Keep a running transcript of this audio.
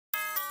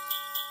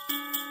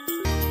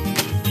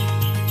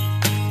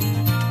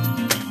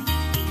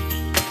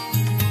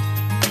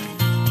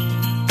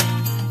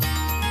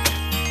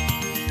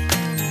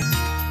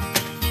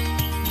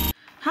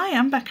Hi,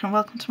 I'm Becca and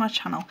welcome to my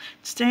channel.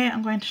 Today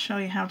I'm going to show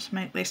you how to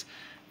make this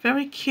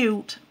very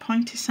cute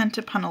pointy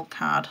centre panel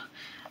card.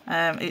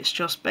 It's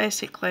just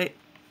basically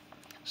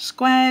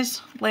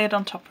squares laid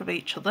on top of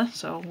each other,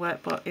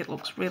 but it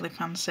looks really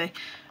fancy.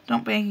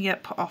 Don't be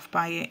put off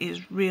by it,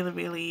 it's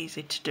really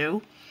easy to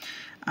do.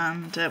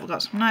 And we've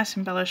got some nice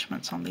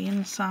embellishments on the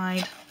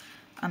inside,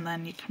 and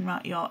then you can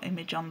write your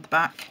image on the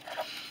back.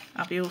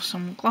 I've used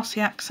some glossy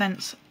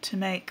accents to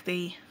make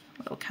the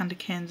little candy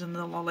canes and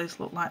the lollies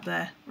look like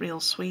they're real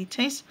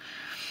sweeties.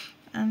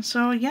 And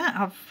so yeah,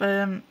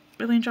 I've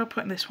really enjoyed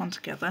putting this one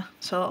together,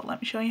 so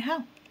let me show you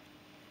how.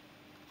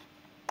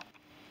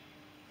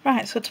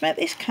 Right, so to make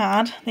this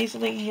card, these are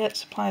the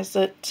supplies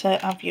that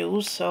I've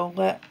used, so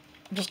I'll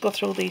just go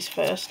through these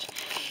first.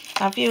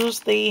 I've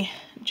used the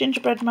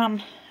Gingerbread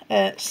Man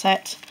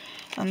set,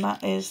 and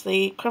that is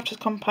the Crafter's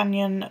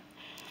Companion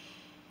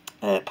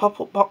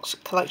pop-up box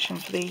collection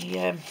for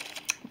the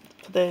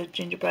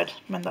gingerbread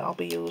men that I'll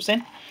be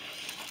using.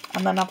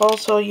 And then I've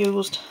also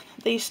used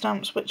these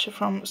stamps, which are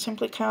from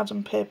Simply Cards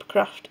and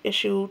Papercraft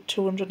issue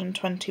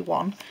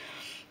 221.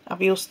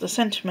 I've used the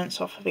sentiments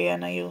off of here,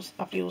 and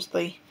I've used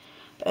the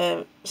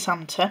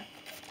Santa,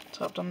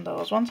 so I've done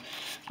those ones.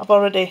 I've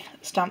already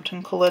stamped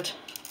and coloured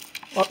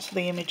lots of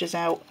the images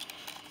out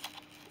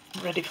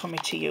ready for me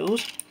to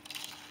use.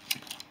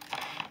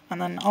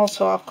 And then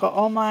also I've got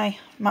all my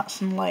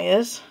mats and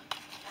layers,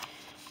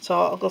 so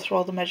I'll go through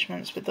all the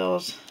measurements with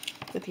those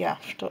with you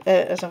after,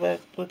 as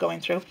we're going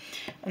through.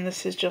 And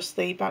this is just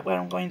the back where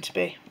I'm going to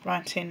be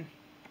writing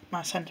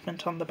my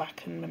sentiment on the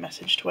back and my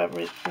message to whoever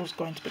who's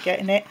going to be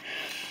getting it.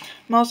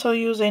 I'm also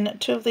using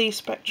two of the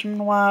Spectrum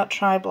Noir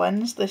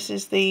tri-blends. This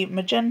is the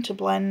Magenta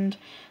blend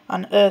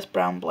and Earth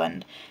Brown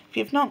blend. If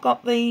you've not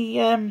got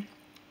the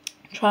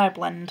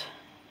tri-blend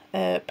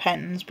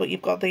pens, but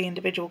you've got the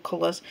individual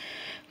colours,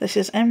 this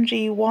is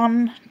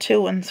MG1,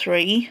 2 and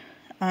 3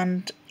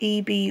 and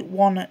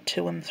EB1,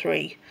 2 and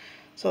 3.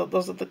 So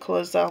those are the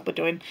colours that I'll be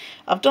doing.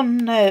 I've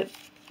done like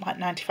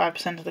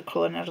 95% of the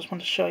colouring. I just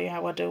want to show you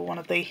how I do one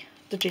of the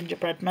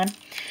gingerbread men.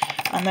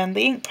 And then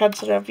the ink pads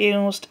that I've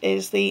used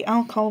is the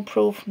Alcohol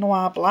Proof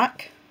Noir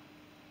Black,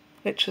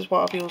 which is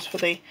what I've used for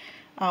the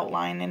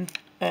outlining,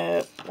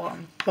 what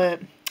I'm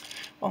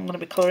going to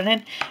be colouring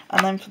in.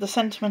 And then for the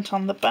sentiment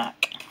on the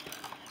back,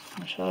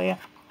 I'll show you,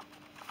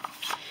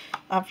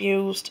 I've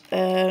used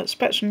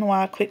Spectrum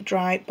Noir Quick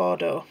Dry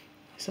Bordeaux.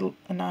 It's a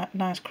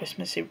nice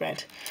Christmassy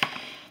red.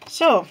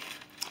 So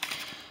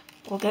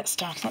we'll get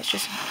started. Let's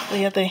just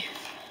clear the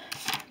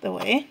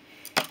way.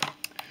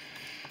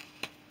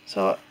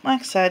 So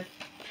like I said,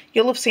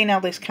 you'll have seen how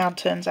this card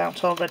turns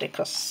out already,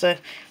 because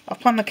I've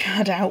planned the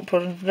card out,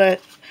 but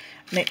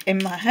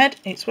in my head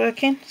it's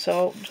working,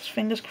 so just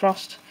fingers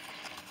crossed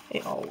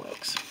it all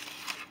works.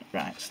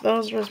 Right, so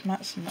those are as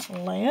mats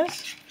and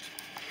layers.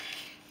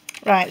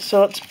 Right,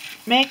 so to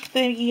make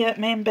the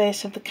main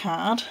base of the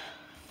card,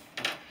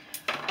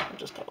 I've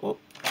just got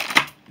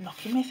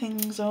knocking my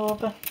things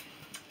over.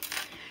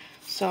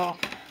 So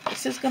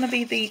this is going to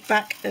be the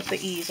back of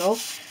the easel,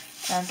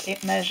 and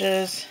it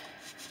measures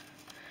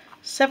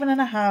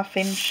 7.5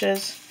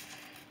 inches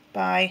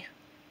by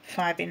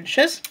 5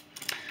 inches,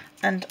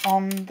 and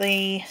on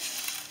the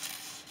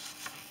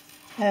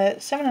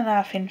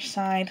 7.5 inch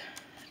side,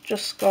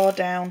 just score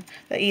down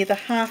at either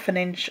 1/2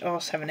 inch or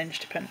 7 inch,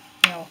 depending,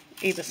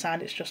 either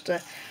side. It's just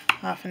a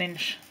 1/2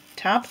 inch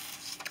tab.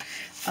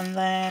 And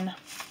then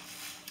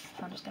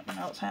I'll just get my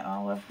notes out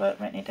while we've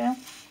written it down.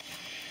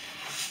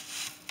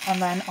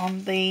 And then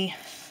on the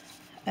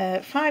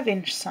 5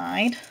 inch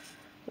side,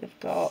 we've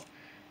got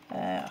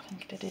I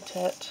think I did it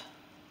at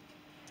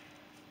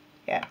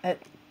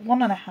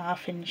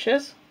 1.5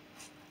 inches,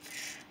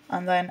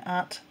 and then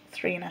at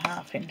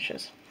 3.5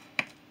 inches.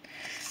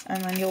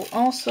 And then you'll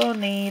also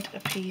need a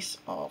piece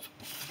of,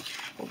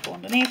 we'll go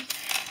underneath,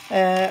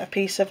 a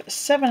piece of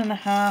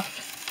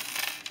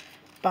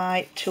 7.5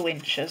 by 2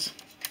 inches,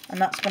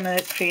 and that's going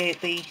to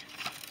create the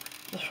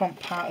front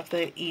part of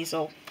the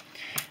easel.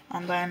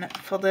 And then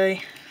for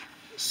the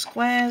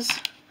squares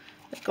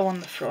that go on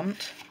the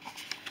front,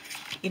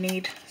 you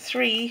need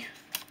 3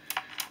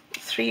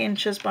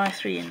 inches by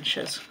 3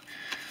 inches,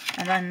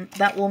 and then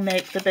that will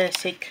make the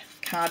basic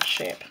card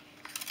shape.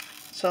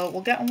 So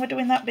we'll get on with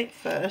doing that bit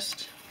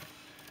first,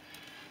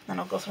 then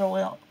I'll go through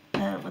with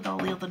all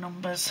the other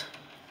numbers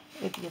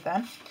with you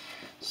then.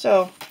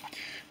 So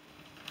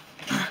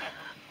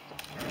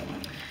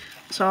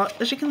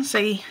as you can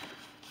see,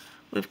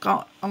 we've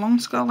got a long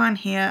score line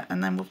here,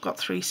 and then we've got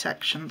 3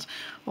 sections.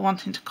 We're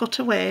wanting to cut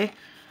away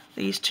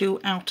these 2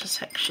 outer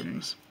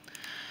sections.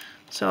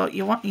 So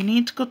you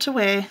need to cut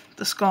away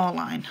the score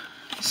line.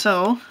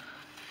 So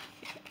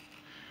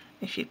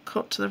if you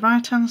cut to the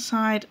right hand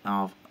side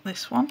of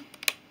this one,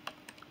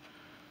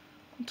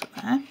 to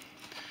there,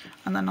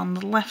 and then on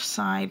the left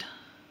side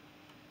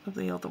of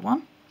the other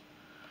one,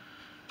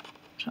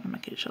 I'm trying to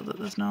make it sure that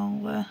there's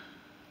no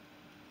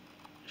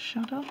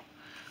shadow.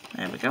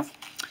 There we go.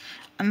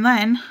 And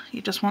then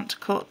you just want to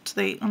cut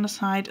the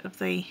underside of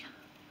the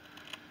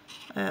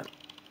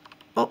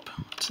up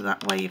to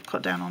that way you've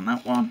cut down on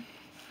that one,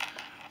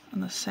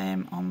 and the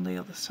same on the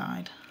other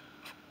side.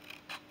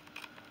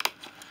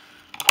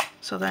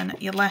 So then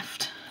you're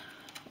left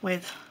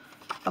with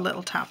a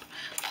little tab.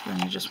 So then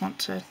you just want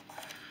to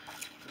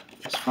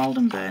just fold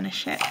and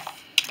burnish it.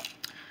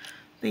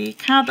 The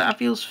card that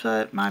I've used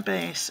for my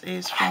base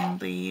is from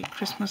the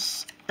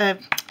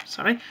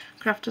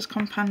Crafter's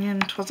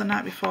Companion 'Twas the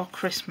Night Before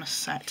Christmas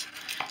set,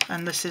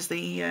 and this is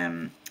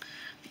the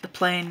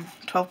plain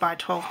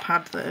 12x12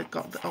 pad that have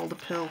got all the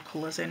pearl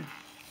colours in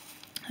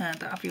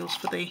that I've used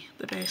for the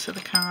base of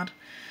the card.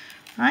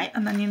 Right,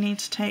 and then you need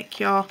to take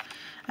your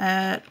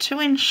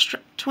 2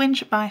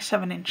 inch by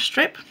 7 inch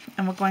strip,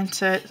 and we're going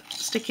to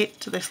stick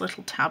it to this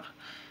little tab.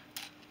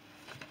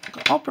 I've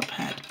got all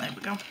prepared. There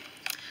we go.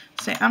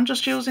 See, I'm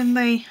just using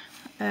the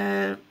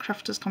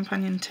Crafter's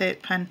Companion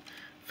tape pen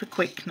for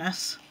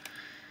quickness,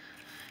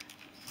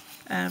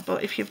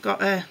 but if you've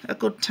got a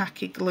good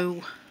tacky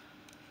glue,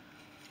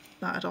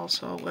 that'd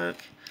also work.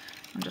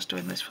 I'm just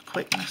doing this for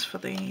quickness for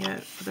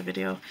the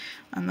video.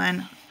 And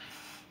then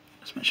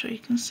just make sure you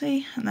can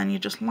see, and then you're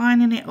just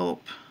lining it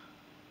up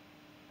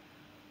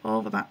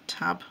over that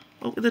tab,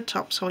 up with the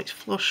top so it's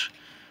flush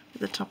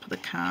with the top of the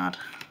card,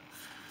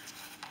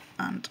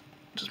 and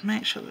just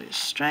make sure that it's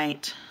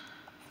straight,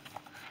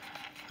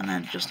 and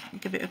then just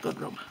give it a good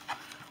rub,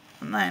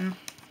 and then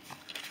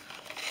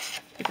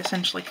you've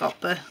essentially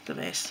got the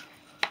base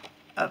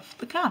of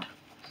the card.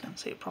 You can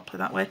see it properly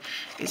that way.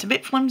 It's a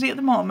bit flimsy at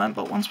the moment,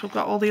 but once we've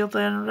got all the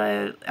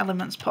other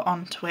elements put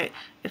onto it,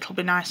 it'll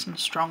be nice and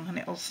strong and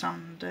it'll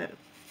stand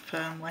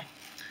firmly.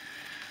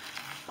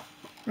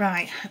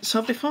 Right,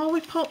 so before we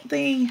put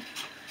the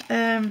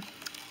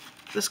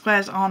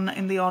squares on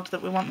in the order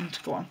that we want them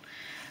to go on,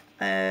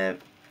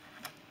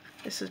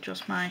 this is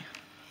just my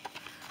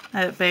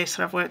base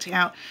that I've worked it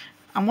out.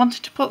 I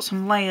wanted to put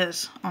some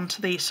layers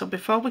onto these, so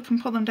before we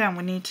can put them down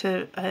we need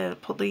to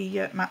put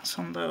the mats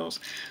on those.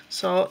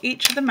 So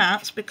each of the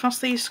mats, because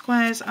these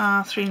squares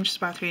are 3 inches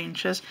by 3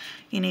 inches,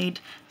 you need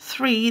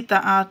 3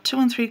 that are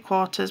 2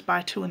 3/4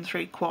 by 2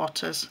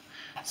 3/4.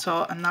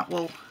 So, and that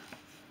will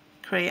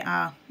create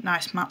our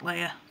nice mat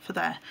layer for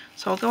there.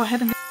 So I'll go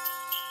ahead and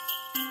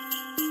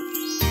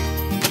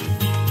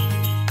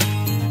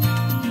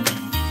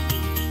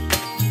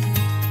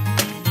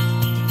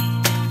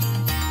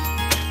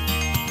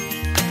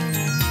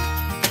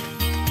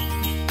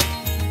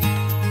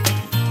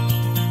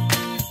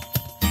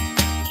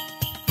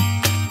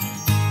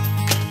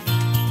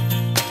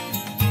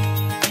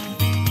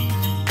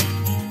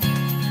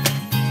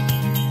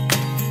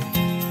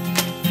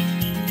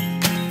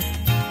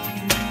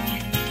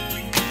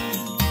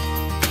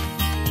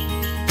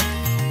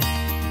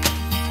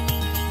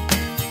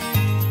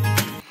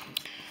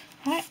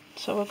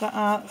so we've got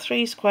our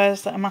 3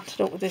 squares that are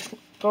matted up with this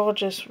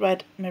gorgeous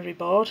red mirror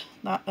board.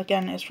 That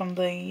again is from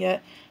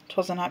the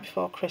 'Twas the Night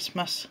Before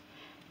Christmas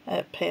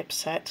paper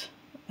set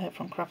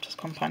from Crafter's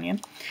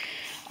Companion.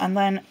 And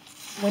then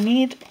we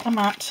need a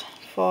mat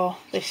for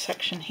this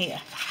section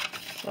here.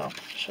 So I'll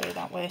show you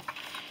that way.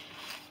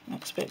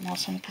 Makes a bit more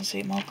so you can see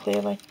it more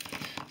clearly.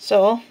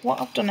 So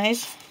what I've done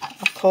is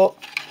I've cut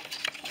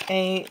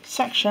a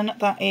section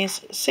that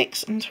is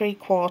 6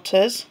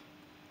 3/4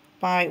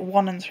 by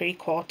 1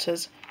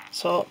 3/4.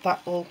 So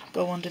that will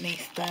go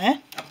underneath there.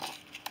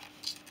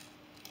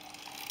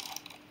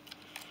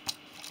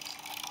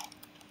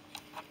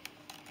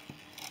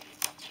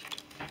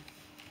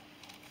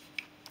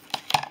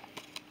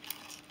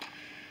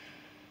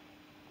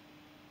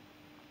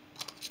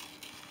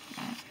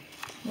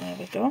 There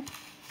we go.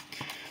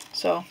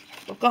 So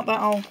we've got that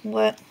all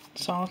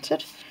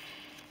sorted,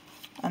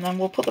 and then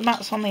we'll put the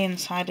mats on the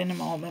inside in a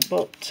moment,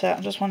 but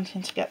I'm just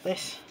wanting to get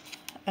these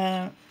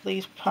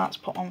parts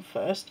put on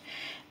first.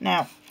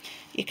 Now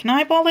you can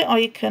eyeball it or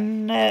you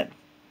can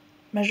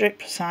measure it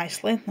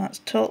precisely. That's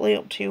totally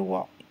up to you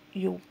what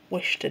you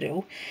wish to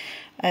do.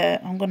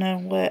 I'm going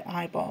to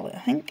eyeball it, I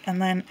think. And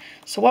then,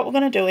 so what we're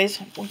going to do is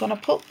we're going to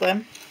put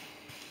them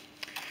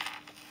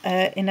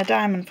in a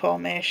diamond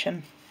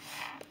formation.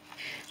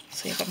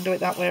 Let's see if I can do it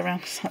that way around,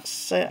 because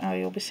that's how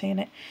you'll be seeing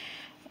it.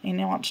 You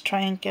want to try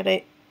and get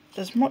it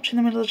as much in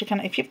the middle as you can.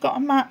 If you've got a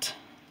mat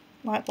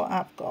like what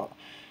I've got,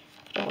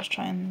 you can always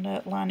try and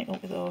line it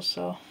up with those.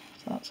 So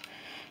that's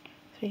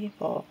 3,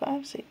 4,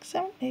 5, 6,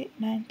 7, 8,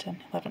 9,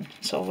 10, 11.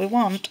 So we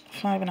want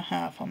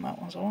 5.5 on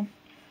that one. So 1,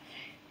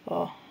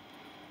 4,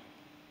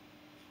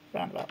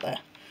 round about there.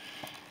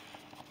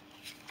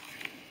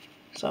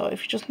 So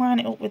if you just line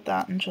it up with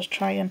that and just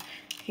try and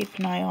keep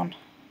an eye on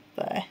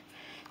there,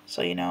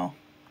 so you know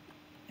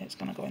it's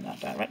going to go in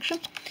that direction.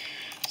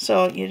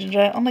 So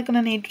you're only going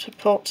to need to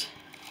put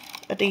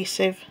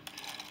adhesive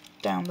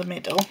down the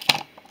middle.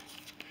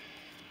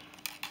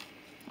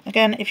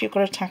 Again, if you've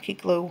got a tacky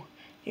glue,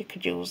 you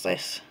could use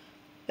this,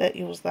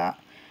 use that,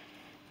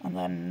 and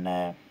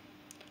then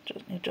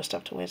you just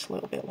have to wait a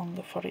little bit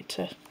longer for it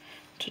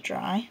to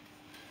dry.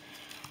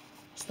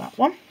 That's that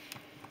one.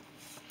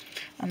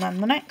 and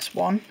then the next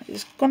one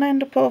is going to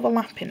end up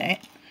overlapping it,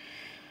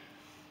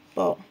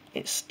 but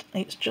it's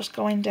just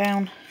going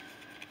down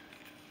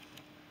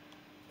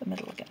the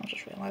middle again. I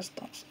just realised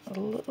that's a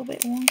little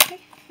bit wonky.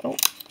 Oh,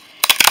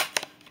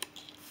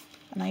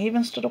 and I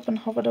even stood up and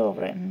hovered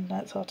over it and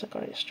I thought I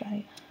got it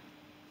straight.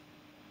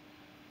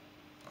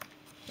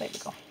 There we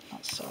go,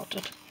 that's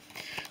sorted.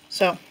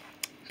 So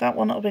that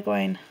one will be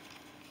going,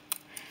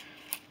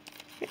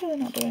 really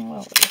not doing well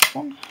with this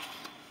one.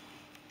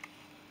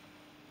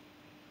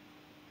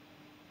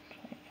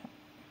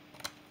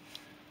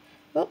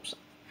 Oops.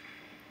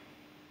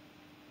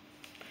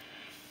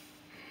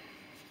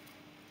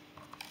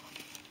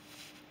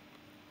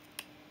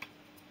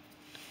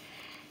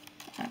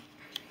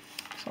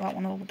 So that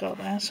one will go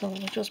there, so we'll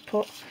just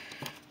put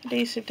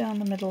adhesive down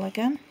the middle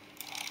again.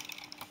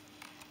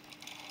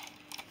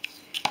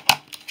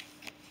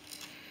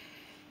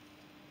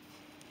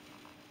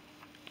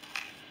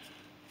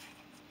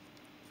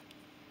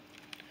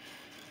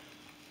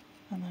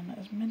 And then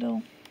as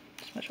middle,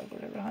 just make sure I've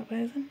got it right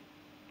way then.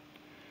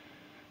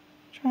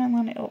 Try and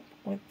line it up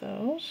with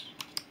those.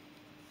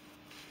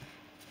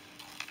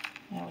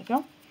 There we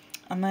go.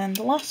 And then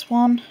the last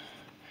one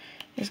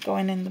is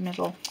going in the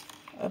middle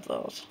of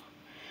those.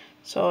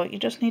 So you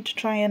just need to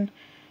try and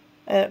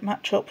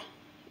match up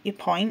your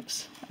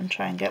points and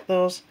try and get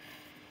those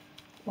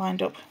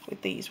lined up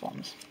with these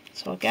ones.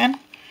 So again,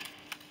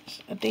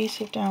 just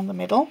adhesive down the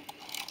middle.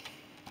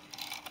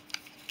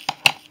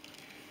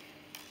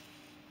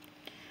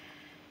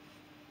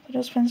 So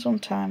just spend some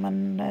time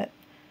and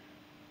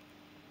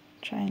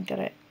try and get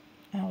it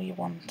how you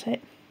want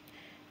it.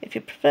 If you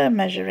prefer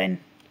measuring,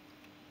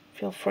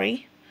 feel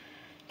free.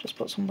 Just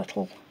put some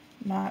little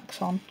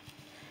marks on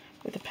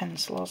with a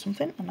pencil or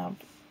something, and I've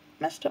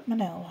messed up my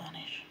nail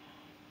varnish.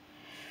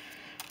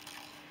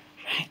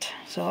 Right,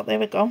 so there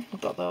we go,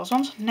 we've got those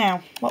ones.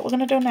 Now, what we're going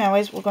to do now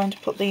is we're going to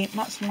put the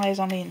mats and layers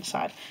on the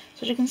inside.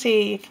 So as you can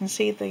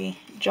see the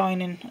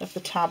joining of the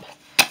tab,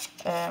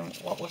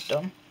 what we've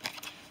done.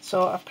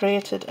 So I've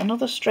created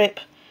another strip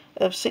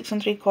of 6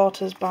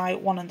 3/4 by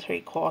 1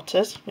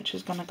 3/4, which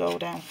is going to go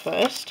down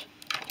first.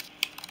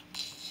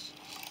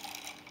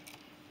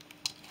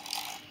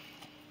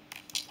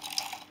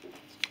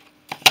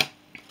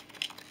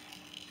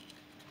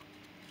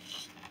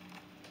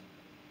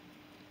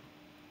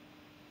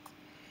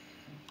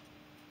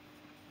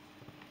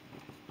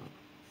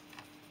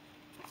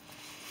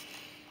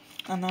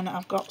 And then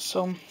I've got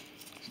some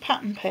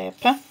pattern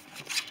paper,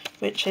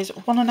 which is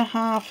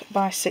 1.5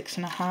 by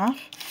 6.5.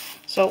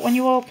 So when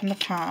you open the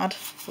card,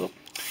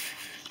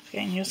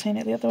 again you're seeing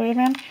it the other way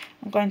around,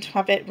 I'm going to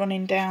have it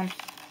running down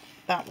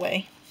that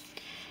way.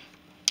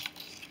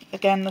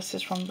 Again, this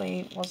is from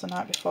the Was the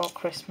Night Before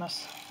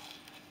Christmas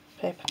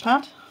paper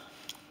pad.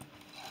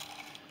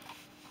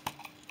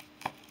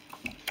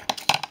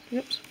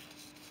 Oops.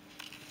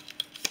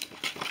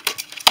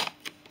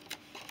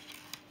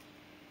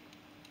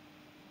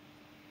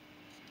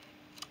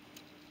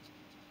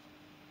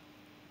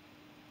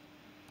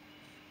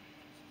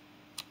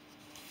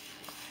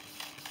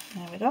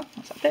 There we go,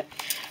 that's that bit.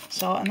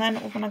 So, and then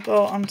we're going to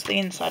go onto the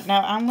inside.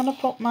 Now, I'm going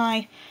to put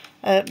my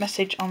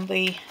message on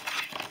the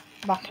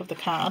back of the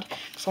card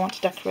because I want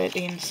to decorate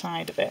the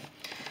inside a bit.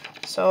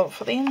 So,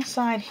 for the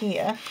inside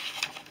here,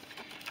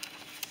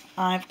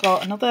 I've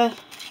got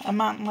a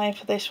mountain layer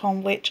for this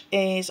one, which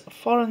is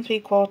 4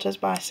 3/4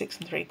 by 6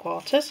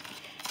 3/4,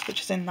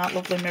 which is in that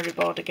lovely mirror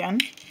board again.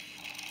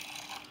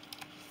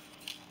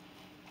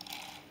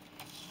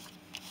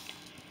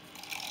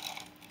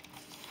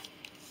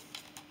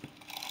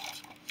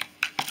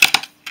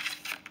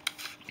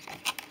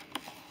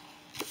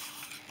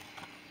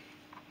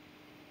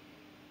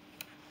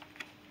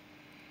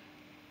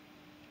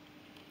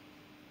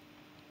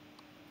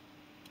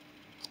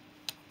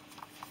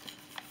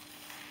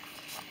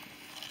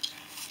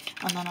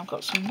 And then I've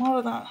got some more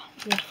of that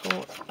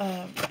beautiful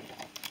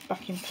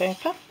backing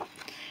paper.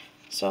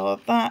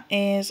 So that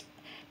is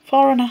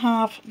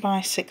 4.5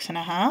 by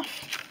 6.5.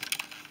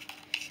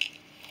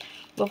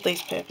 Love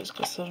these papers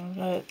because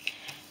they're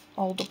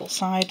all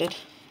double-sided.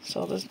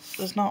 So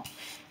there's not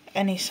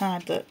any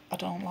side that I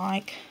don't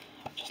like.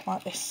 I just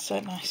like this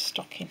nice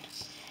stocking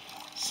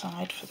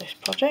side for this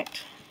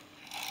project.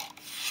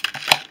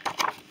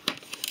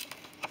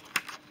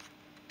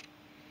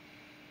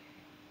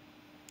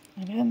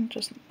 Again,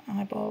 just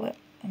eyeball it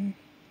and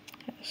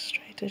get as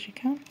straight as you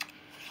can.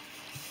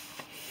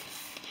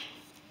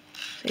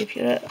 So if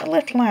you're a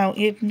little out,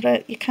 you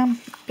can,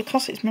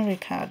 because it's mirror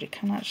card, you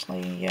can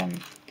actually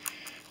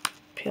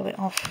peel it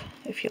off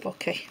if you're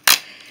lucky.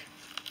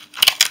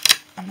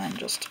 And then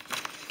just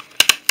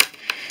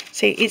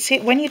see,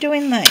 when you're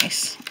doing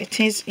this, it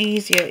is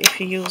easier if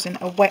you're using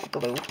a wet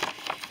glue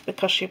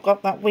because you've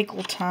got that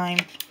wiggle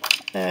time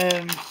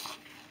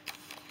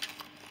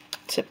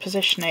to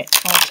position it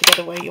all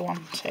together where you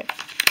want it.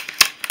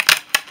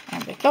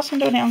 And because I'm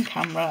doing it on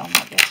camera, I'm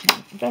not getting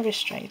it very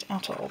straight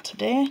at all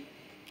today.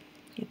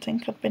 You'd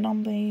think I'd been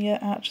on the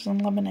Arches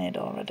and Lemonade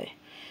already,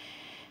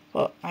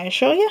 but I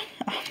assure you,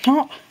 I'm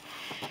not.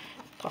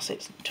 because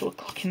it's 2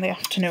 o'clock in the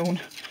afternoon,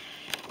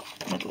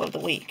 middle of the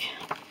week.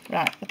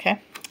 Right,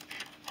 okay.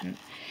 And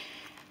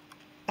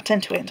I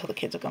tend to wait until the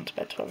kids have gone to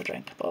bed to have a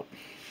drink, but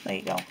there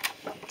you go.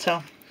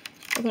 So,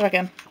 there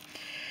again.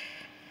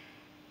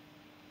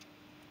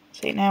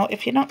 See, now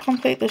if you're not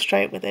completely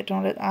straight with it,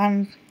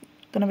 I'm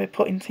going to be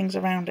putting things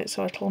around it,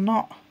 so you'll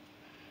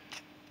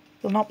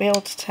not be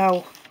able to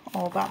tell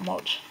all that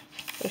much.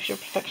 But if you're a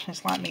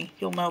perfectionist like me,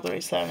 you'll know there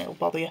is there and it'll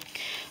bother you.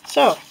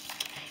 So,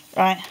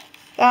 right,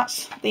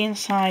 that's the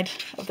inside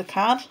of the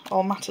card,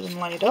 all matted and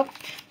laid up.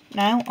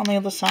 Now, on the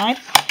other side,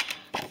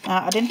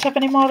 I didn't have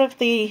any more of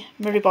the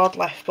mirror board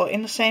left, but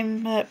in the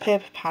same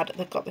paper pad,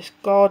 they've got this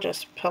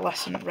gorgeous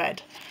pearlescent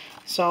red.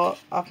 So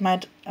I've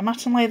made a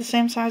mat and lay the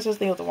same size as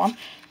the other one,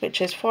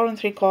 which is 4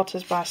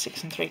 3/4 by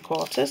 6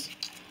 3/4.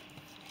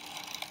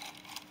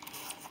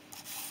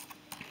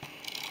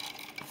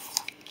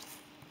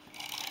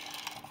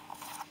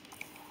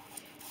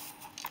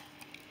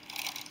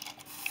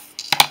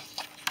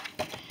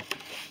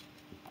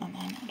 And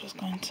then I'm just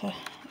going to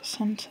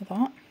centre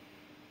that.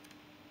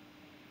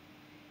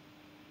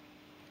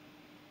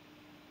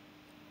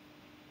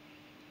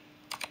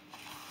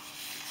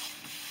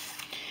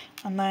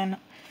 And then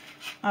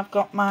I've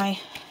got my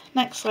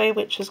next layer,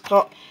 which has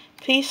got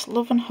peace,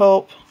 love and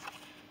hope,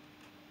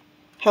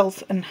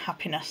 health and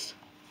happiness.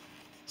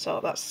 So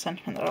that's the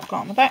sentiment that I've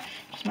got on the back.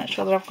 Just make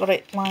sure that I've got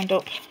it lined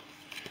up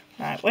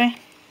the right way.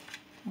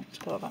 Let's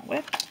go that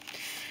way.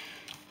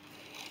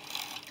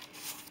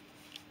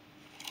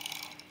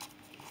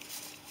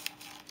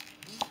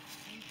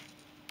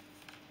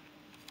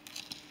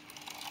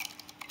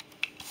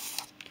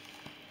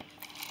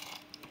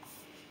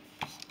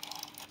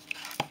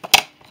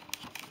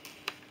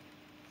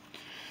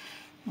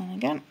 And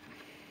again.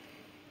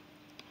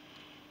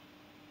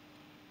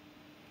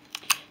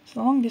 So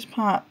the longest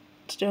part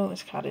to do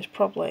this card is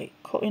probably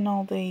cutting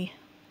all the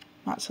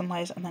mats and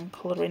layers and then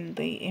colouring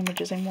the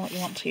images in what you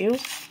want to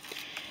use.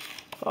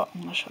 But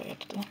I'm going to show you how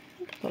to do that. I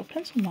think I've got a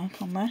pencil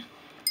mark on there.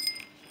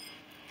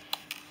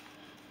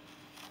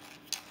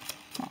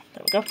 Oh,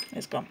 there we go,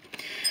 it's gone.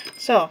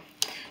 So,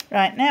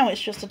 right, now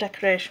it's just a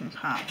decoration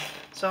part.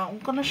 So I'm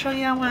going to show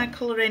you how I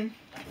colour in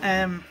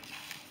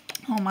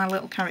all my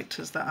little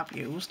characters that I've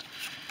used.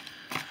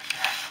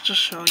 Just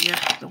show you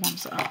the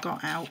ones that I've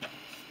got out.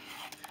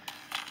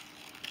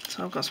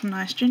 So I've got some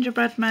nice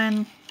gingerbread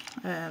men,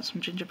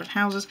 some gingerbread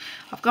houses.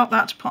 I've got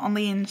that to put on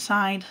the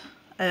inside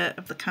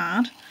of the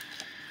card.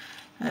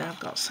 I've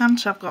got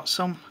Santa, I've got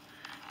some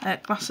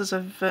glasses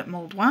of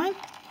mulled wine.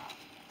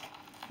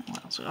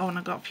 What else? Oh, and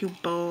I've got a few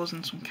bows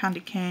and some candy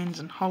canes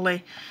and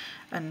holly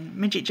and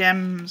midget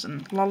gems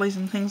and lollies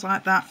and things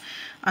like that.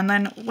 And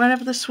then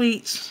wherever the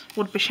sweets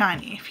would be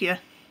shiny, if you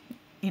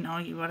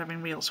were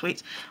having real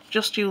sweets,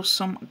 just use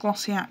some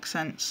glossy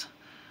accents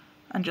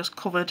and just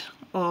covered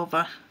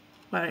over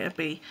where it'd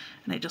be,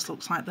 and it just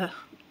looks like the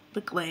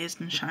glazed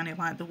and shiny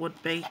like they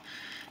would be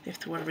if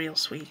they were real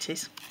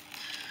sweeties.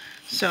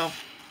 So,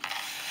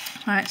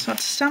 right, so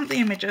to stamp the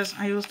images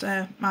I used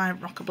my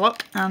rocker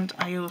block and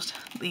I used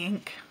the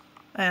ink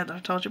that I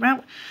told you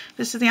about.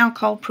 This is the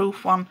alcohol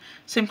proof one,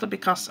 simply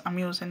because I'm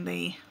using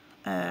the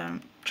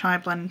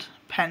tri-blend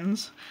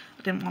pens.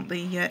 I didn't want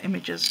the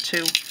images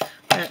to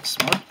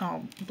smudge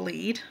or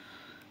bleed.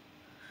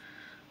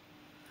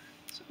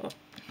 So,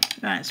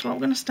 right, so what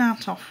we're going to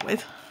start off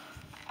with,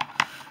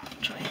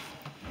 try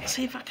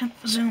see if I can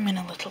zoom in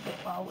a little bit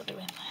while we're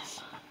doing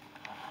this.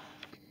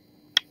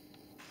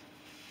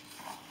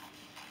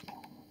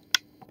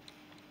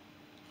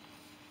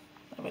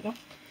 There we go.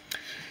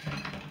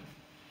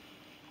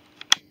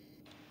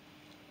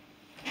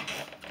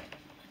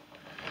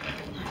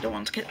 I don't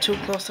want to get too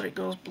close that it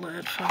goes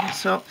blurred for you.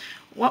 So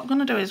what I'm going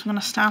to do is I'm going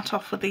to start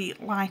off with the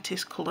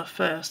lightest colour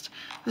first.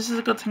 This is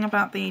a good thing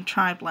about the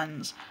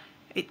tri-blends.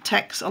 It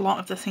takes a lot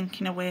of the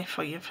thinking away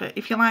for you.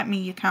 If you're like me,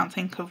 you can't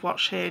think of what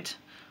shade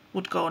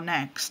would go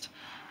next.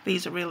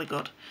 These are really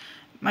good.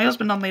 My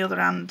husband, on the other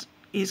hand,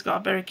 he's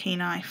got a very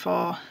keen eye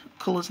for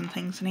colours and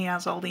things, and he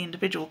has all the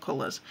individual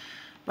colours.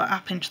 But I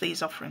pinch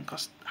these off for him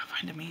because I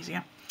find them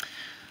easier.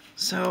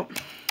 So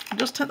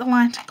just take the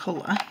lighter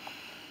colour,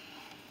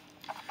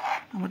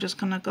 and we're just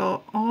going to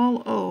go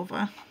all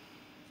over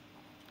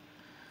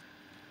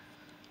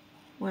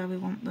where we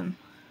want them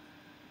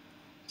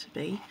to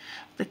be.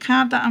 The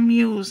card that I'm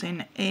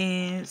using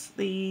is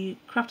the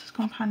Crafter's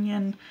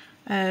Companion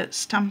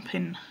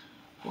stamping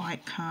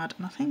white card,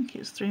 and I think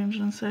it's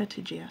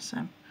 330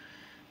 GSM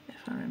if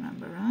I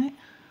remember right.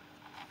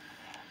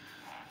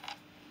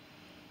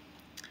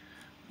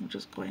 I'm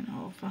just going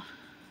over.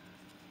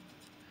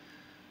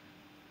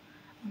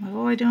 I'm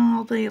avoiding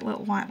all the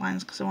little white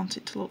lines because I want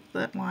it to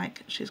look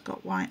like she's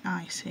got white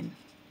icing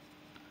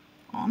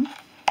on.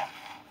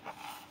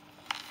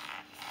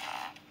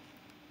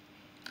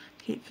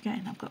 Keep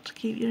forgetting I've got to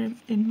keep you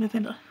in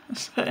within a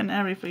certain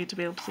area for you to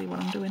be able to see what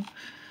I'm doing.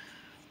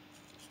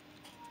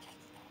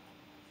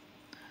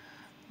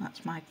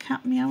 That's my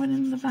cat meowing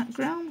in the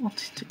background,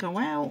 wanting to go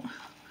out,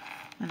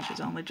 and she's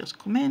only just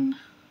come in.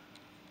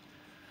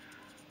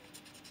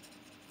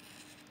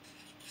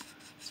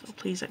 So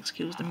please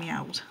excuse the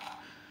meows.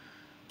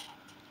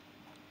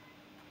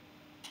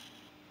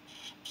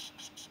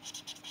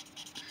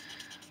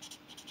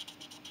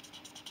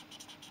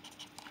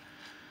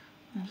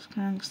 I'm just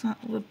going, because that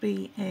would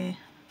be a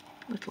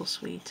little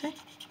sweetie.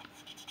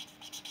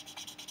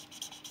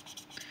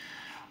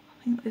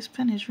 I think this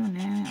pen is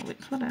running out. We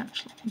could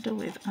actually do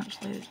with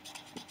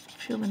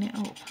filling it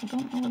up. I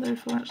don't know whether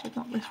if we actually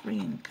got this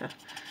re-inker,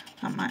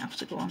 I might have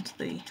to go onto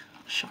the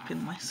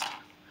shopping list.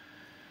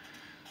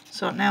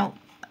 So now,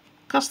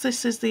 because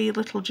this is the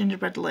little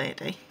gingerbread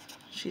lady,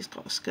 she's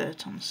got a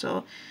skirt on,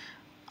 so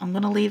I'm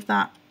going to leave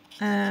that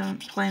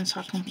plain so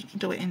I can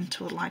do it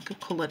into like a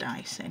coloured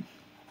icing,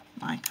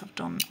 like I've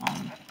done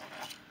on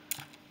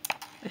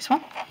this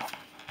one.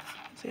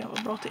 See how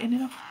I brought it in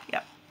enough?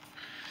 Yep.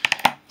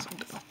 So I'll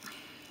do that.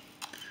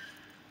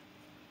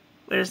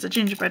 Whereas the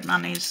gingerbread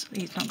man, he's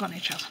not got any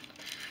trousers.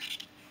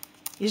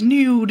 He's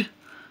nude.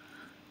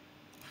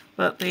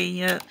 But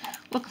the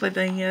luckily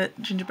the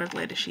gingerbread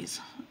lady, she's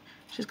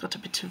got a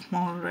bit of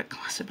more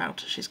class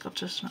about her. She's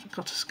got a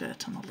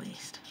skirt on at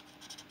least.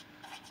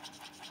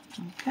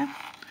 Okay.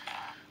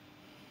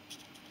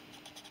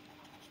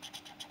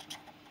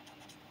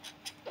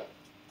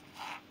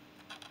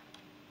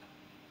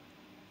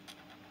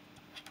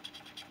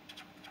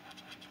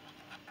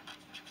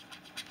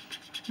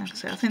 Like I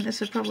say, I think this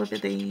would probably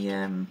be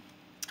the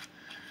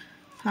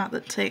part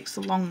that takes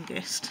the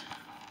longest,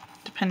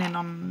 depending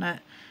on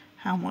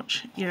how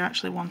much you're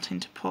actually wanting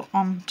to put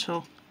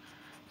onto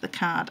the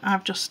card.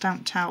 I've just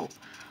stamped out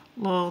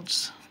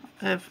loads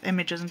of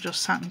images and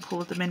just sat and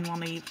coloured them in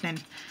one evening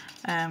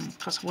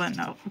because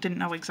I didn't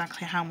know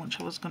exactly how much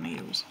I was going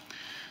to use.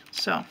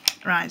 So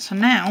right, so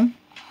now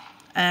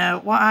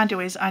what I do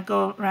is I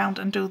go around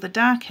and do the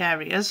dark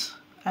areas,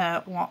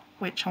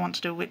 which I want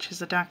to do, which is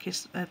the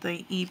darkest,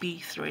 the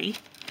EB3.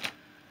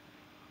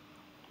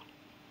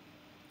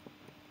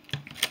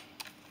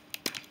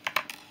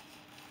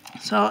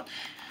 So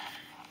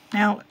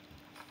now,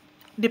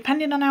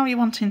 depending on how you're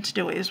wanting to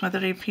do it, is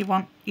whether if you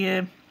want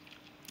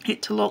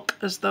it to look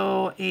as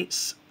though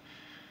it's,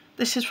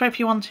 this is for if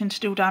you're wanting to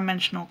do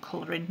dimensional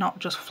colouring, not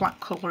just flat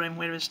colouring,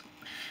 whereas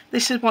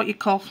this is what you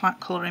call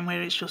flat colouring,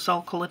 where it's just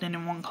all coloured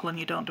in one colour and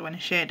you don't do any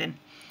shading.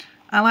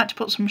 I like to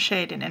put some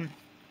shading in,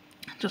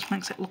 it just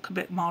makes it look a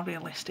bit more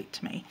realistic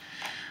to me.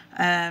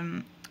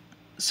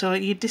 So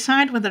you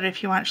decide whether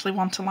if you actually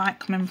want a light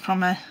coming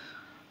from a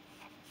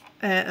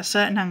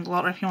certain angle,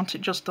 or if you want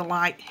it just the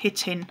light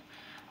hitting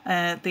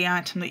the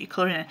item that you're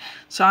colouring in.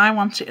 So I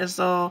want it as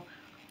though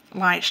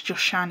light's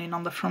just shining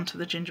on the front of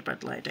the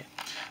gingerbread lady.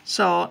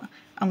 So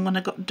I'm going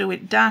to do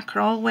it darker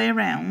all the way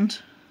around,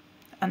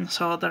 and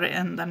so that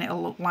then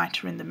it'll look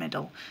lighter in the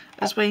middle.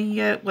 As we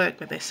work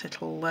with this,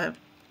 it'll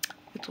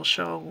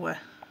show what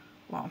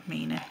I'm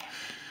meaning.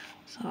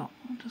 So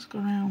I'll just go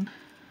around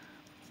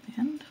the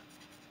end,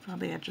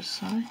 around the edges,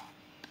 sorry.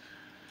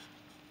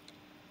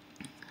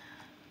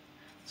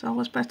 It's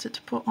always better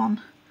to put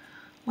on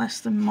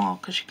less than more,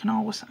 because you can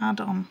always add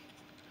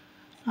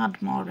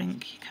more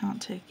ink, you can't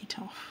take it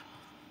off.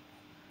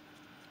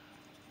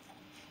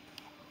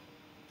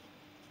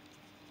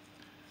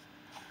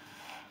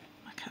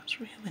 My cat's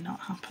really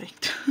not happy.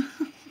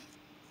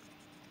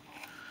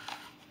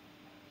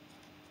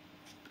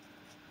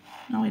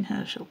 Knowing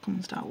her, she'll come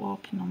and start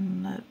walking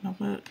on my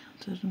work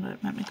to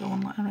make me go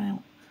and let her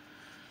out.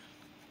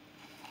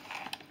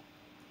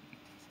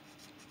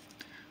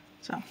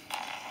 So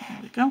there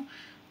we go,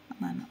 and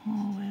then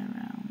all the way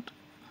around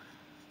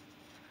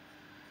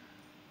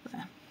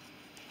there.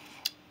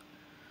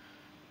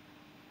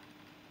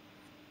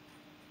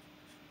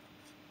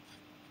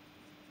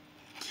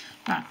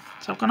 Right,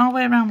 so I've gone all the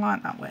way around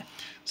like that way.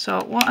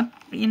 So what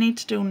you need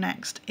to do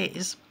next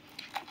is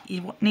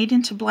you're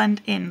needing to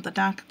blend in the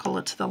darker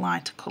colour to the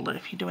lighter colour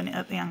if you're doing it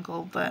at the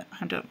angle that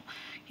I do.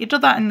 You do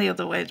that in the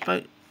other ways,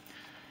 but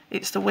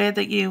it's the way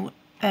that you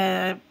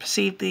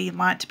perceive the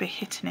light to be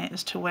hitting it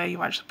as to where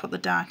you actually put the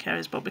dark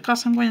areas. But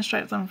because I'm going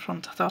straight from the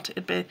front, I thought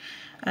it'd be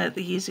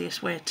the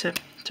easiest way to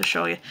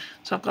show you.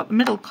 So I've got the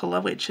middle colour,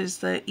 which is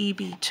the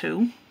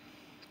EB2,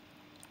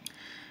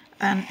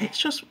 and it's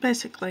just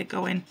basically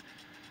going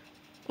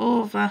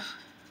over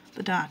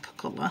the darker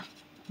colour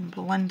and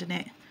blending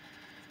it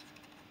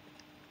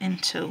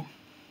into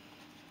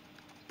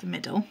the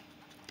middle,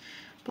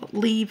 but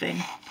leaving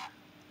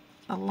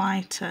a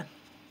lighter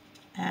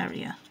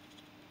area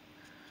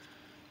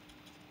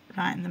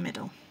right in the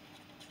middle.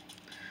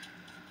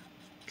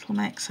 It'll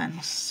make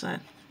sense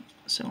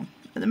soon.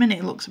 At the minute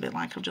it looks a bit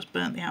like I've just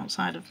burnt the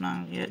outside of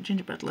my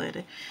gingerbread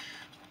lady,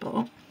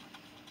 but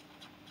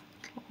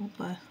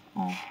it'll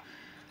all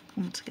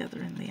come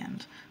together in the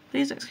end.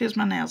 Please excuse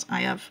my nails,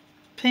 I have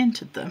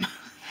painted them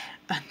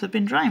and they've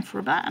been drying for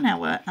about an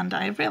hour, and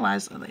I have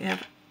realised that they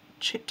have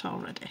chipped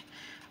already.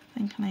 I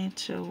think I need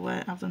to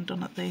have them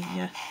done at the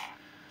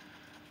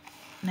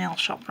nail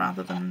shop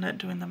rather than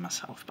doing them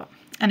myself, but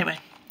anyway,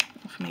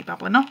 enough of me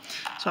babbling on.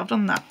 So I've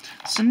done that.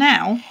 So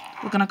now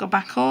we're going to go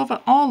back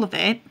over all of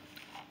it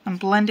and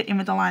blend it in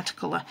with the lighter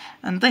colour,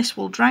 and this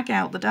will drag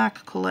out the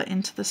darker colour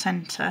into the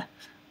centre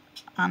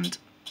and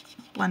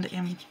blend it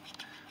in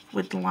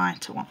with the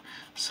lighter one.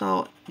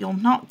 So you'll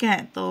not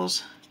get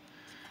those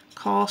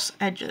coarse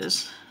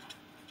edges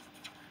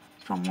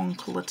from one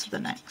colour to the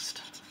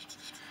next.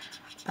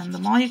 And the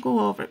more you go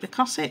over it,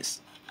 because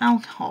it's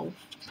alcohol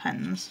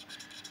pens,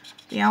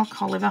 the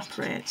alcohol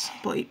evaporates,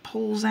 but it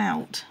pulls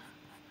out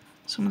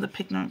some of the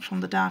pigment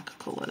from the darker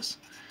colours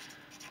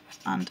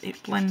and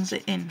it blends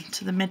it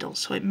into the middle,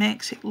 so it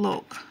makes it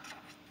look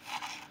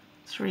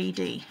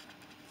 3D.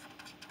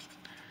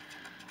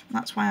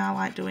 That's why I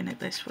like doing it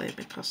this way,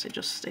 because it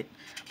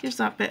gives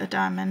that bit of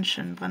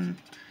dimension when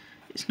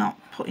it's not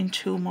putting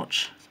too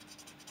much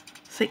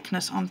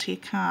thickness onto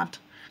your card.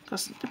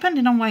 Because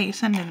depending on where you're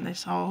sending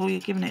this or who you're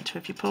giving it to,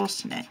 if you're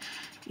posting it,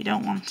 you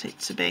don't want it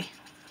to be,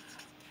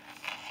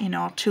 you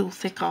know, too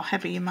thick or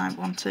heavy. You might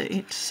want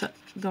it to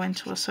go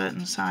into a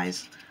certain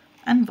size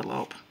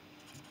envelope.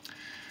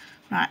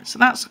 Right, so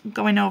that's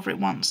going over it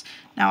once.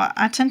 Now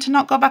I tend to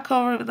not go back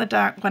over it with the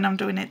dark when I'm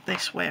doing it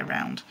this way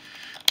around,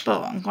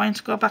 but I'm going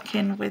to go back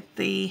in with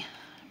the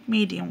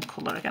medium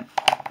colour again.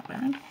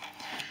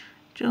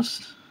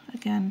 Just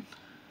again,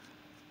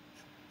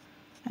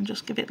 and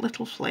just give it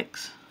little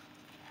flicks.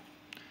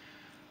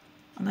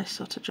 And this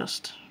sort of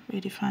just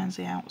redefines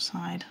the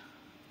outside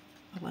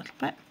a little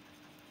bit.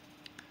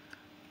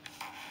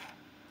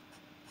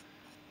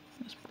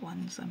 Just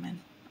blends them in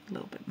a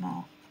little bit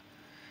more.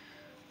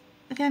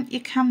 Again, you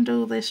can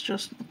do this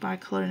just by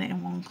colouring it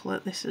in one colour.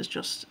 This is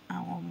just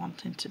how I'm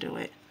wanting to do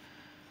it.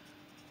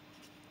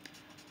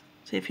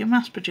 So if you're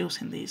mass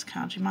producing these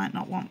cards, you might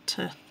not want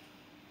to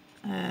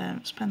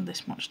spend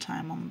this much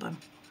time on them.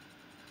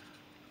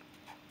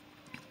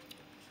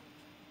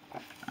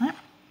 Right.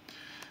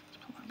 Let's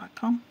put that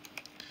back on.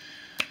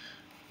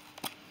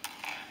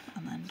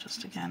 And then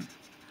just again,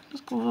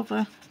 just go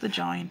over the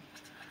join.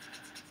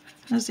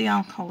 As the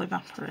alcohol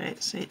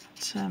evaporates, it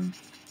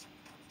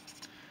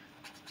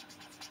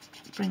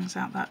brings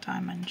out that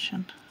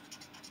dimension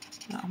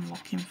that I'm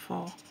looking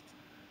for.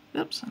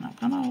 Oops, and I've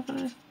gone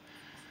over it.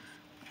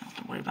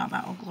 Don't worry about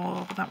that, I'll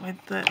go over that with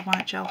the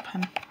white gel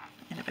pen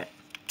in a bit.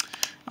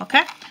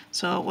 Okay,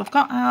 so we've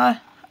got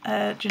our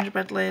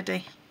gingerbread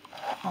lady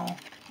all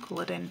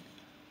coloured in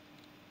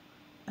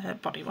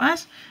body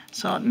wise.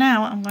 So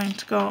now I'm going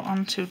to go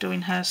on to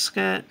doing her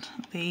skirt,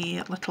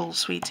 the little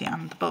sweetie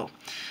and the bow.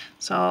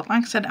 So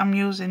like I said, I'm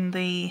using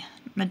the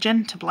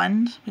magenta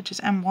blend, which is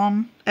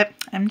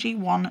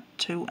MG1,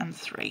 2 and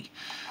 3.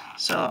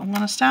 So I'm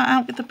going to start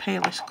out with the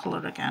palest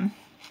colour again.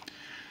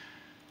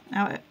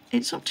 Now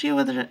it's up to you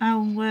whether how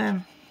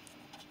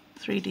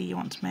 3D you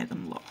want to make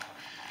them look.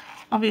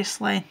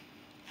 Obviously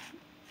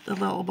the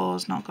little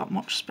bow's not got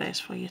much space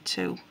for you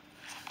to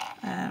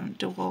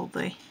do all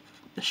the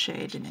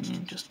shading, and you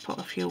just put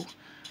a few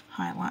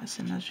highlights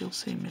in, as you'll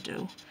see me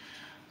do.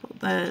 But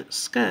the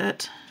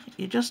skirt,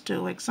 you just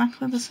do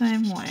exactly the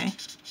same way.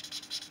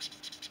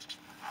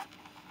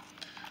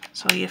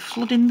 So you're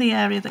flooding the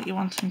area that you're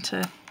wanting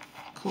to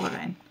colour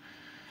in,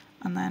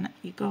 and then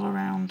you go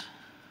around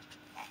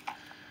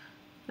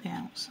the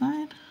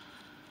outside.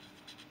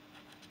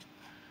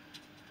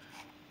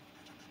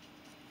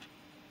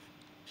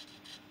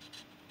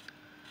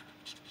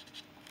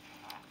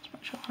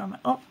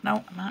 Oh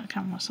no, I'm out of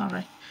camera,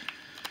 sorry.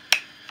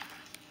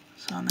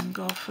 So and then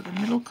go for the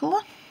middle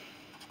colour.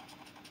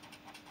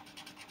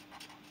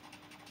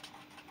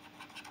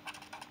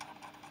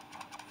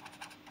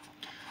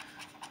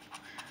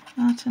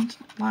 I tend to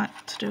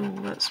like to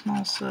do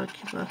small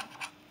circular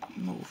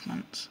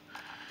movements,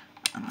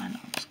 and then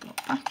I'll just go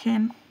back in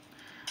and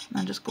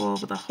then just go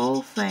over the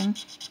whole thing,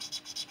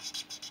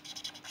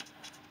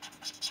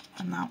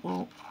 and that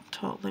will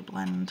totally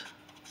blend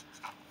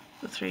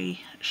the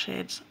three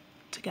shades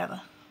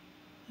together.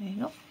 There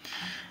you go.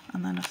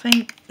 And then I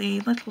think the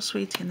little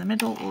sweetie in the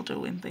middle will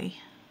do in the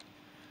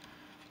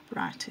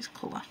brightest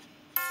colour.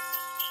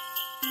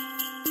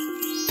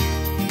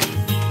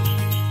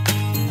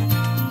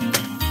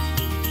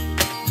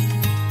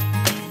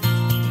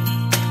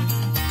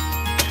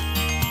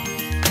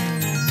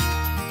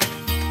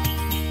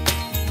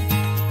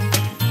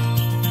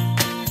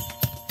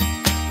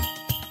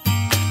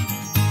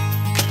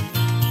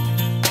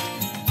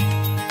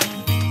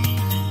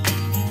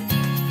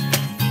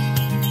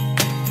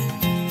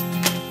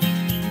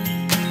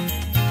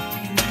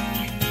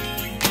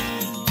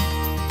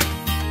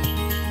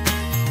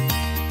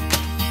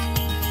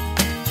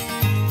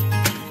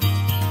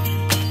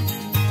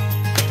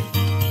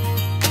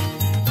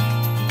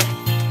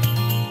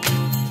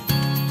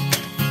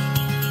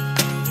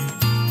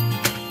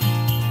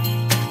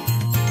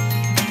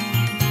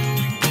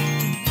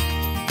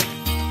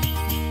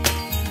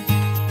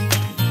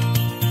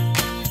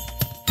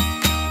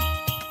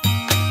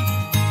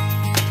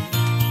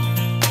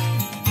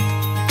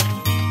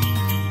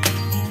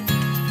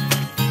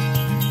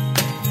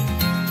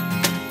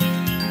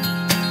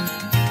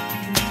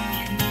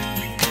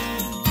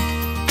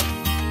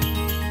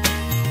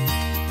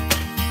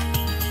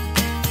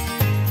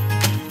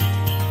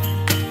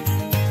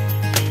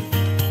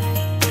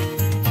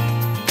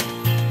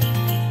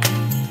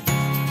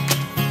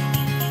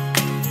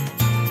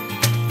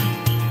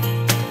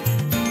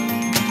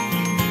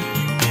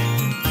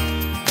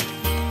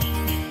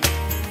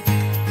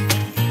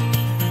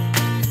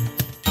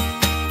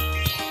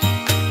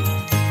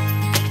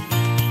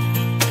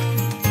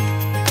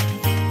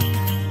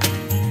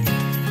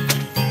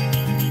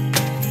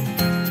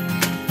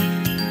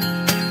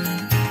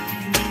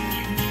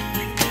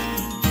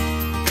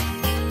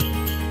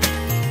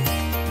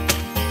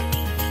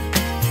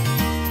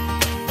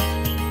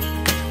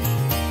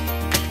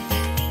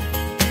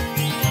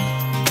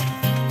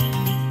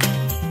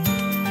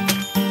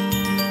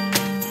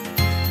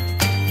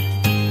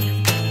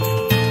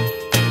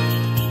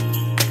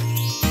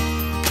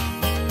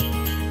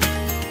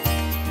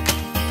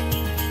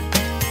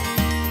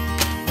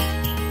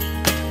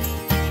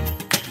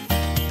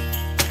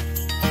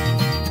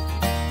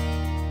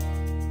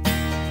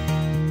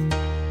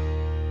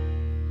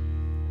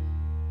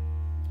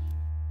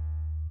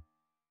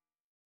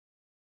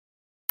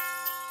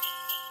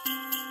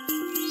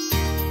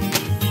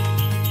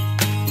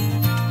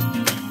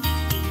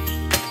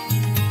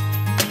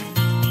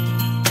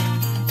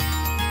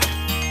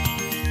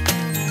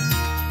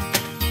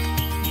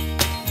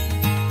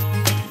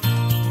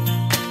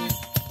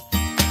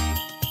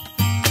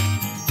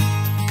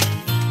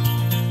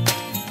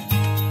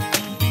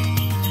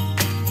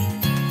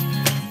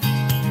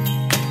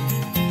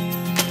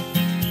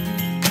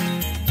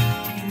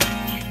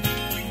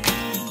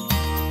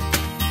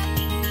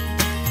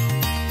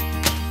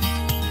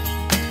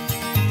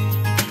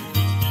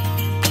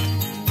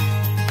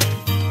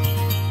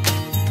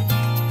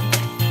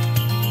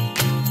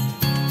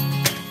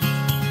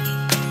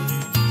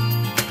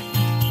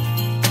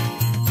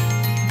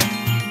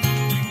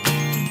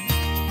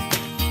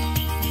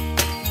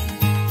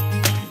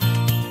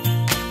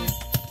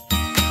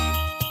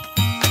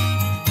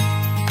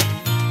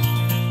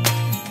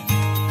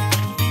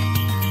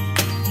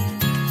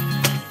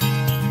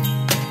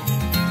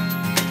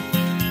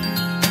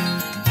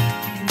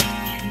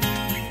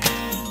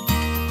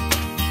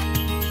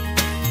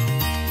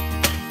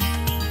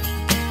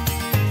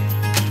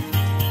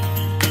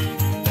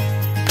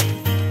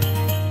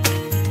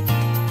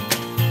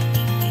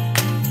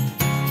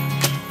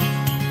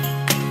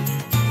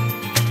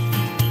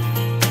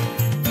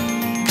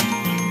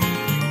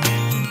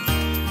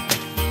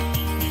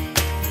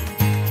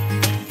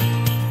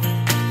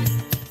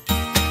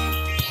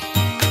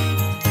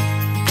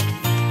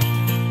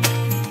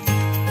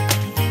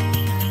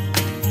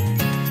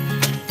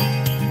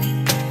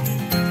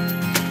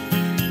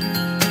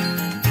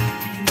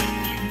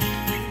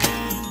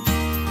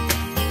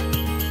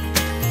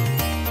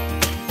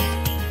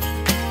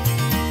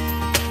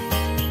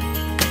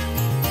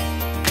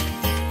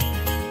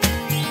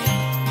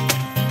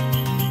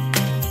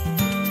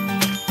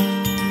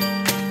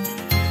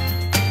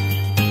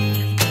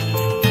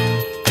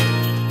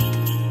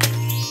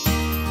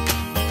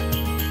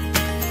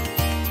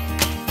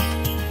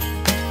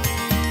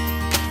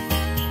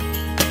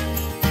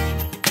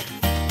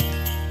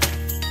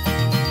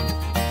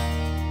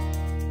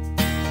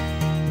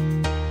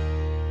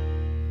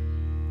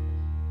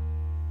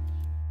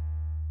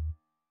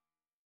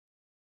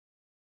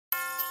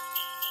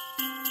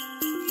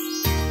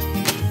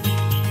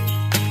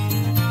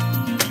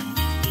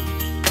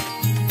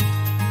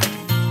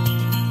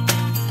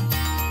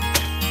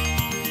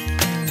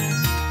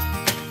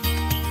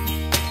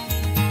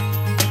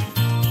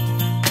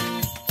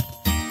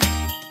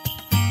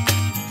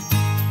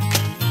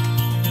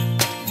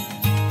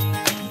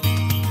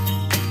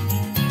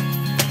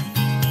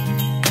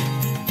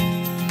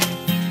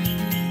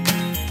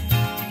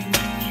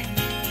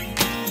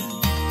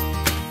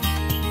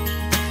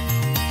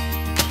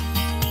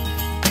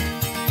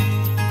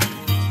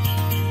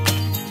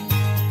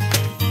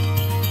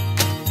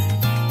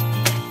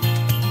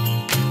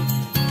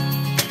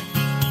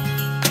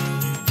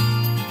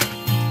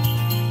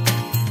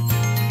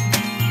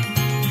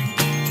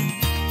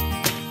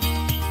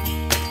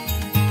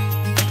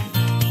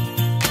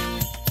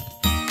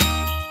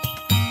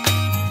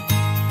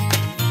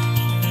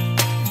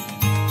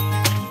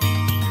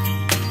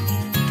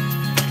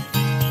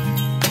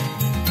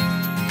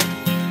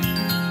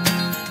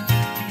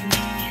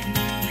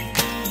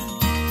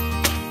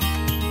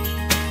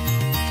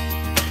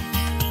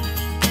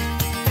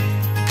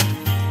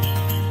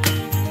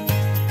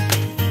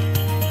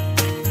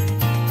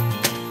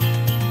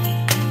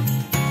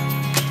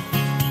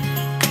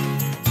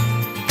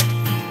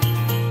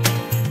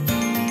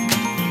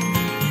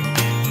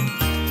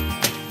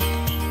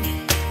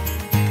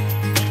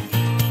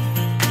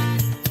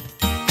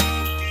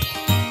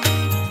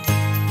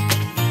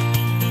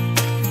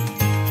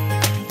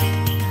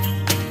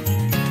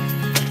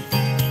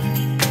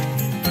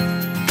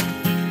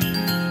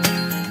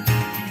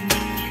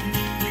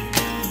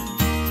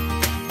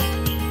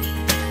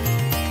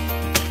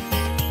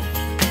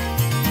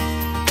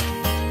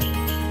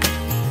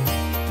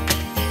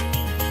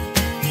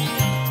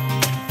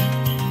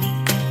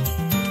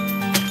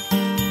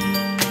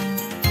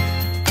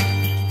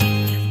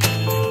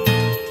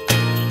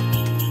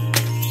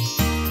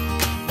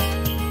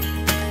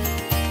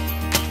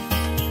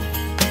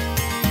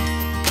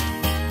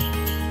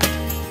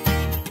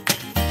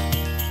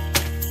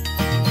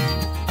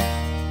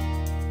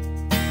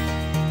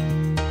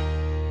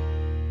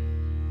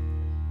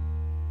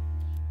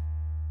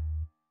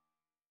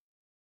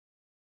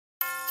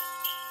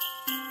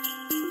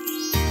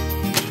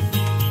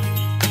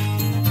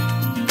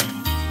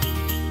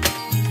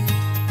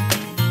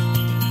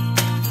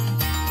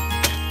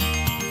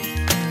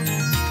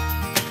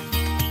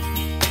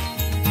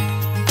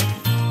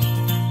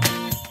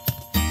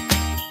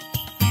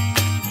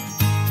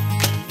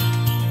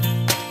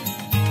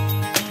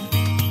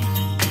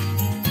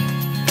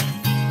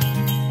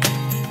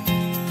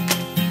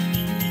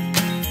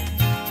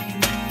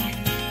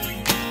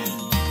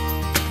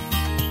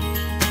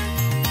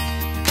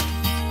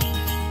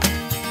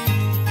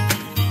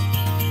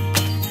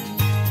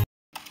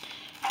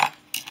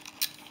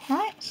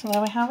 So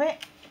there we have it,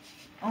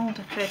 all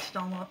decorated,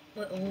 all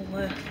the little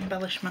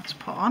embellishments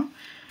put on.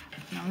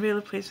 And I'm really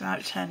pleased with how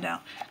it turned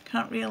out.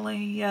 Can't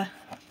really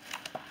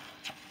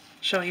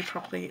show you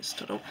properly, it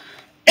stood up.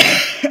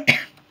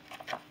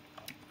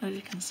 As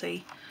you can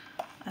see,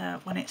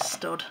 when it's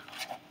stood,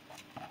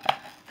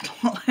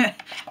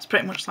 it's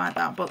pretty much like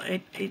that, but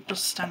it does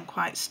stand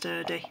quite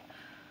sturdy.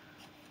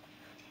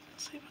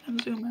 Let's see if I can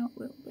zoom out a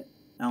little bit.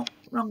 No,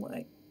 wrong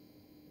way.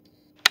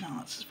 No,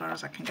 that's as far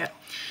as I can get.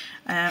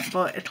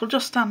 But it'll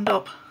just stand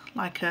up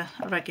like a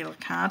regular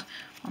card.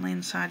 On the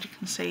inside you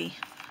can see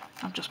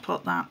I've just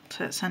put that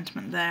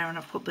sentiment there, and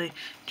I've put the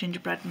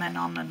gingerbread men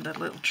on and the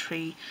little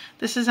tree.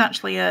 This is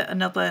actually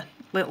another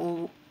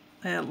little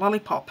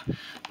lollipop,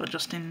 but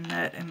just in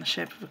the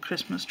shape of a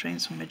Christmas tree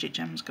and some midget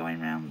gems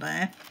going around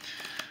there.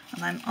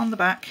 And then on the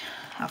back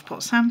I've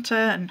put Santa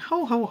and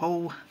ho ho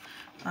ho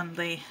and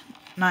the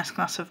nice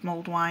glass of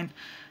mulled wine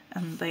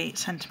and the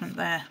sentiment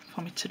there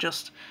for me to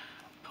just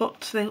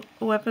put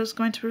whoever's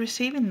going to be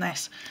receiving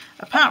this.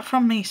 Apart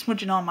from me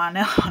smudging all my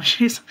nail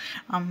polishes,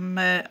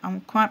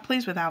 I'm quite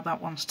pleased with how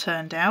that one's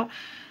turned out.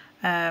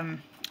 I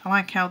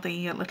like how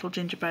the little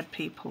gingerbread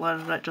people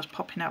are just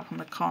popping out from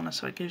the corner,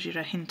 so it gives you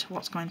a hint of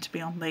what's going to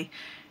be on the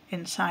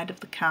inside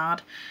of the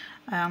card.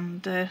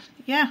 And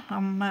yeah,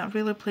 I'm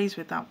really pleased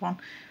with that one.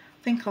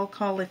 I think I'll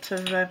call it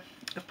a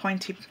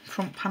pointy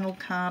front panel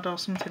card or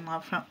something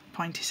like that,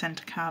 pointy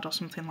centre card or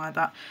something like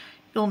that.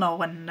 You'll know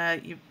when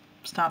you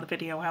start the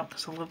video out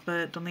because I'll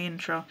have done the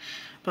intro.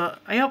 But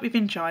I hope you've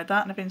enjoyed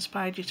that and I've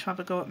inspired you to have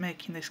a go at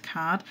making this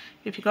card.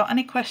 If you've got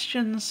any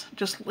questions,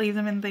 just leave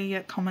them in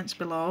the comments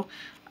below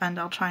and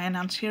I'll try and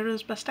answer you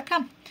as best I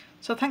can.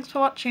 So thanks for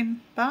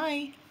watching.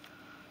 Bye!